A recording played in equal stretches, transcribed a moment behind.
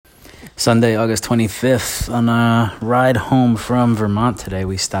Sunday, August 25th, on a ride home from Vermont today,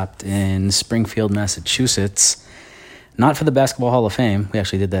 we stopped in Springfield, Massachusetts. Not for the Basketball Hall of Fame. We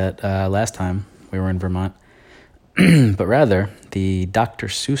actually did that last time we were in Vermont. But rather, the Dr.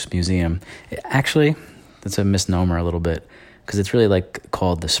 Seuss Museum. That's a misnomer a little bit, because it's really like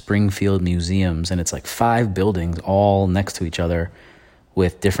called the Springfield Museums, and it's like 5 buildings all next to each other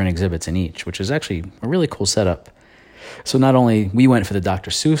with different exhibits in each, which is actually a really cool setup. So not only we went for the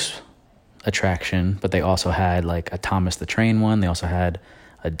Dr. Seuss attraction, but they also had like a Thomas the Train one. They also had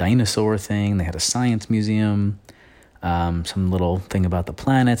a dinosaur thing. They had a science museum, some little thing about the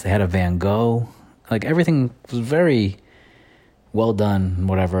planets. They had a Van Gogh. Like everything was very well done,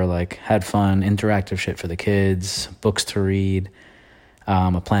 whatever, like had fun, interactive shit for the kids, books to read,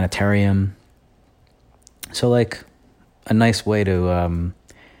 a planetarium. So like a nice way to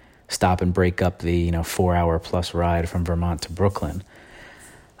stop and break up the 4-hour plus ride from Vermont to Brooklyn.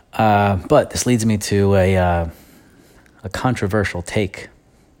 But this leads me to a controversial take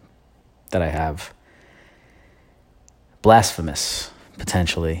that I have. Blasphemous,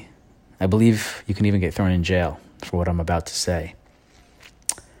 potentially. I believe you can even get thrown in jail for what I'm about to say.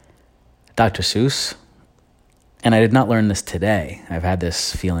 Dr. Seuss, and I did not learn this today. I've had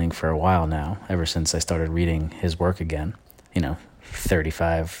this feeling for a while now, ever since I started reading his work again,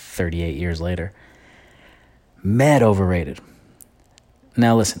 35, 38 years later. Mad overrated.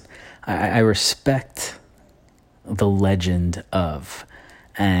 Now listen, I respect the legend of,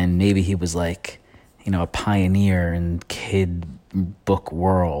 and maybe he was like, a pioneer in kid book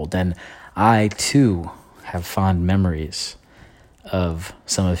world, and I too have fond memories of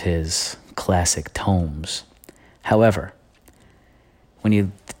some of his classic tomes. However, when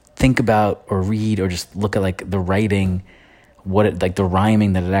you think about or read or just look at like the writing, the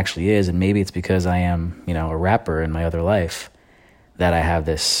rhyming that it actually is, and maybe it's because I am, a rapper in my other life, that I have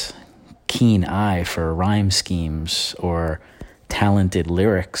this keen eye for rhyme schemes or talented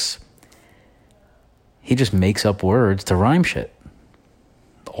lyrics. He just makes up words to rhyme shit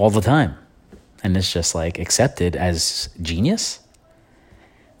all the time. And it's just like accepted as genius.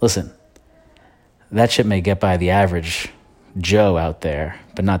 Listen, that shit may get by the average Joe out there,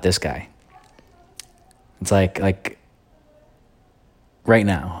 but not this guy. It's like right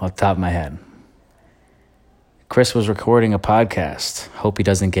now, off the top of my head, Chris was recording a podcast. Hope he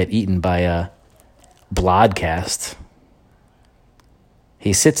doesn't get eaten by a blodcast.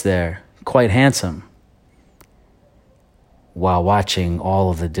 He sits there, quite handsome, while watching all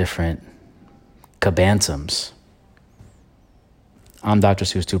of the different kabansums. I'm Dr.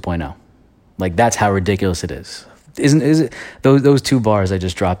 Seuss 2.0. Like, that's how ridiculous it is. Is it those 2 bars I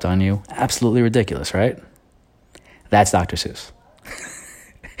just dropped on you? Absolutely ridiculous, right? That's Dr. Seuss.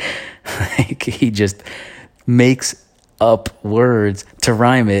 Like, he just makes up words to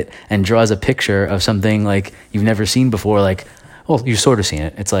rhyme it and draws a picture of something like you've never seen before. Like, well, you've sort of seen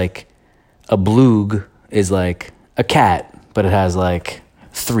it. It's like a bloog is like a cat, but it has like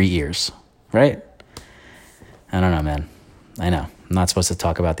 3 ears, right? I don't know, man. I know. I'm not supposed to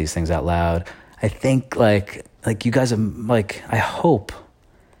talk about these things out loud. I think like you guys are like, I hope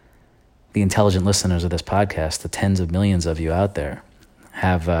the intelligent listeners of this podcast, the tens of millions of you out there,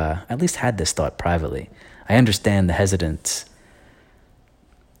 have at least had this thought privately. I understand the hesitance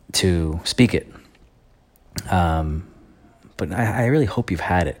to speak it. But I really hope you've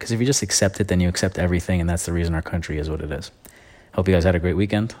had it, because if you just accept it, then you accept everything, and that's the reason our country is what it is. Hope you guys had a great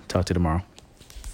weekend. Talk to you tomorrow.